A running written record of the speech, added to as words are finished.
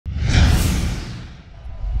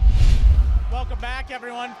Welcome back,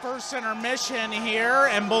 everyone. First intermission here,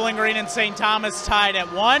 and Bowling Green and St. Thomas tied at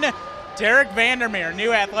 1. Derek Vandermeer,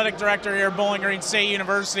 new athletic director here at Bowling Green State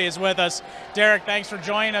University, is with us. Derek, thanks for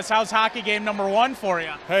joining us. How's hockey game number 1 for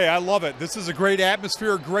you? Hey, I love it. This is a great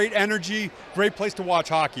atmosphere, great energy, great place to watch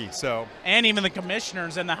hockey. And even the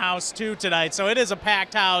commissioner's in the house too tonight, so it is a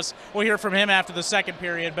packed house. We'll hear from him after the second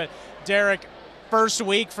period. But Derek, first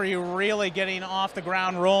week for you really getting off the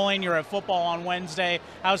ground rolling. You're at football on Wednesday.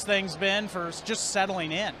 How's things been for just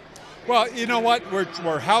settling in? Well, you know what?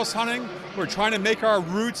 We're house hunting. We're trying to make our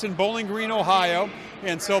roots in Bowling Green, Ohio.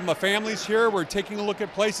 And so my family's here. We're taking a look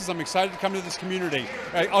at places. I'm excited to come to this community.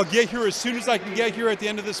 I'll get here as soon as I can get here at the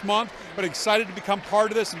end of this month, but excited to become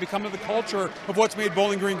part of this and become the culture of what's made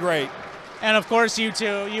Bowling Green great. And of course, you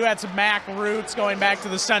two, you had some MAC roots going back to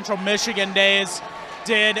the Central Michigan days.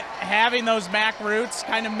 Did having those MAC roots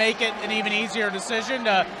kind of make it an even easier decision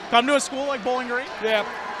to come to a school like Bowling Green? Yeah.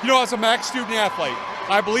 You know, as a MAC student athlete,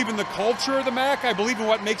 I believe in the culture of the MAC. I believe in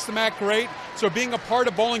what makes the MAC great. So being a part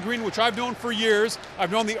of Bowling Green, which I've known for years,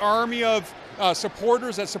 I've known the army of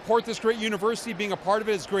supporters that support this great university. Being a part of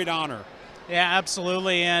it is a great honor. Yeah,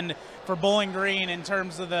 absolutely. And for Bowling Green, in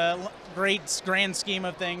terms of the great grand scheme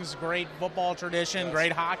of things, great football tradition, yes,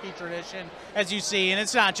 great hockey tradition, as you see. And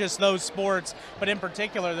it's not just those sports, but in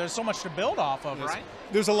particular, there's so much to build off of, right?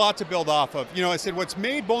 There's a lot to build off of. You know, I said what's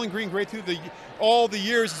made Bowling Green great through all the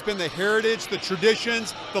years has been the heritage, the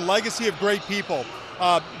traditions, the legacy of great people.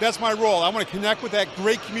 That's my role. I want to connect with that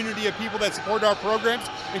great community of people that support our programs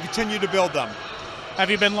and continue to build them. Have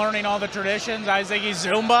you been learning all the traditions? Isaac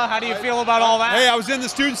Zumba, how do you feel about all that? Hey, I was in the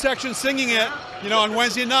student section singing it, you know, on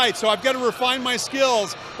Wednesday night, so I've got to refine my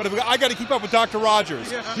skills, but I got to keep up with Dr. Rogers.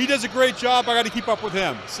 Yeah. He does a great job. I got to keep up with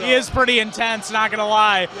him. So. He is pretty intense, not going to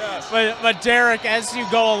lie. Yes. But Derek, as you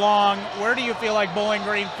go along, where do you feel like Bowling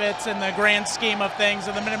Green fits in the grand scheme of things?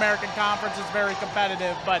 And the Mid-American Conference is very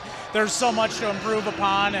competitive, but there's so much to improve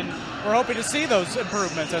upon, and we're hoping to see those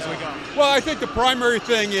improvements as we go. Well, I think the primary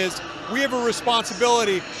thing is we have a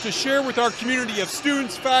responsibility to share with our community of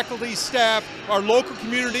students, faculty, staff, our local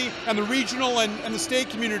community, and the regional and the state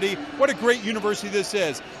community what a great university this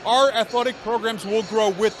is. Our athletic programs will grow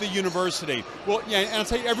with the university. Well, yeah, and I'll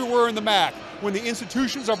tell you, everywhere in the MAC, when the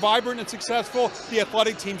institutions are vibrant and successful, the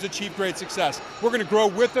athletic teams achieve great success. We're going to grow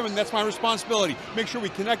with them, and that's my responsibility. Make sure we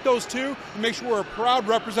connect those two, and make sure we're a proud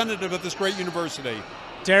representative of this great university.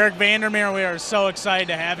 Derek Vandermeer, we are so excited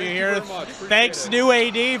to have you here. Thanks, new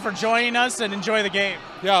AD, for joining us, and enjoy the game.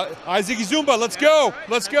 Yeah, Isaac Zumba, let's go.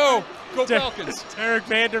 Let's go. Go Falcons. Derek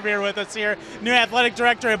Vandermeer with us here, new athletic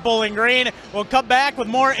director at Bowling Green. We'll come back with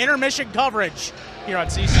more intermission coverage here on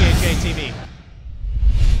CCHA TV.